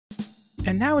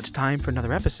And now it's time for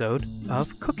another episode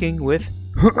of Cooking with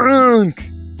Hunk.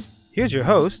 Here's your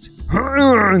host,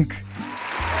 Hunk.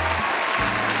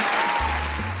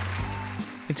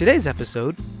 In today's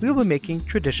episode, we will be making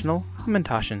traditional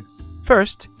Hamantaschen.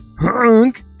 First,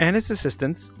 Hunk and his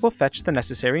assistants will fetch the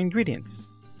necessary ingredients.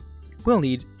 We'll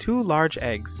need 2 large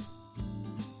eggs,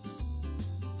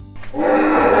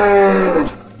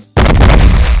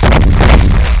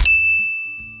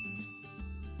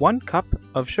 1 cup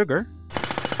of sugar,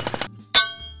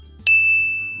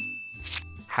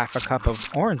 half a cup of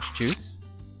orange juice,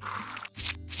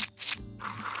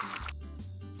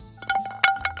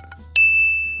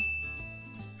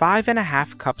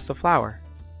 5½ cups of flour,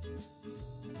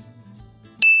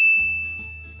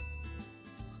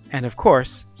 and of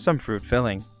course, some fruit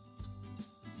filling.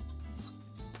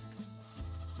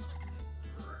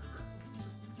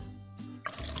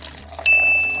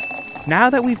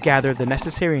 Now that we've gathered the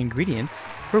necessary ingredients,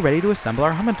 we're ready to assemble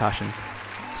our Hamantaschen.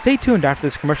 Stay tuned after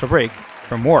this commercial break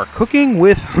for more Cooking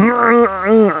with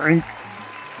Hunk.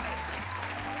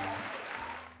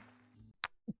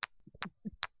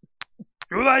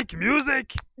 You like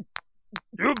music?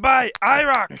 You buy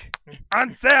iRock!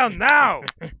 On sale now!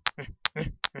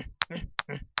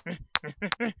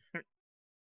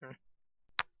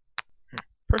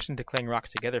 Person declaring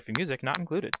rocks together for music not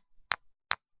included.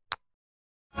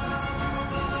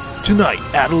 Tonight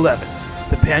at 11,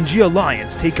 the Pangea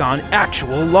Lions take on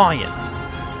actual lions.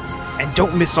 And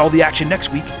don't miss all the action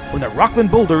next week when the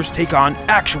Rockland Boulders take on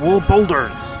actual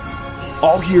boulders.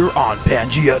 All here on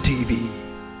Pangea TV.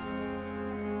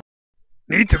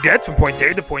 Need to get from point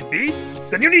A to point B?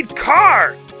 Then you need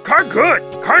car! Car good,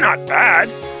 car not bad.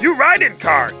 You ride in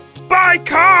car. Buy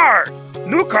car!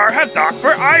 New car has dock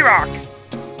for iRock.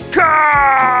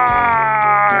 Car!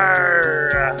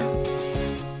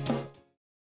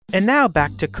 And now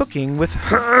back to cooking with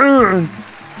Hunk.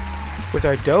 With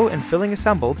our dough and filling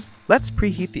assembled, let's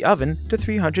preheat the oven to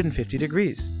 350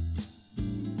 degrees.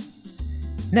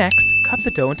 Next, cut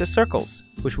the dough into circles,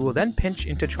 which we will then pinch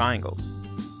into triangles.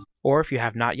 Or if you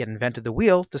have not yet invented the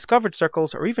wheel, discovered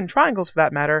circles, or even triangles for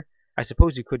that matter, I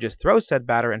suppose you could just throw said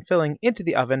batter and filling into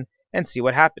the oven and see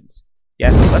what happens.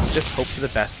 Yes, let's just hope for the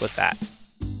best with that.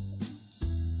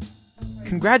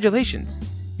 Congratulations!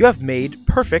 You have made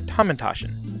perfect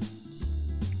Hamantaschen.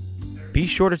 Be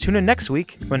sure to tune in next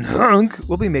week when Hunk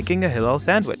will be making a Hillel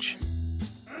sandwich.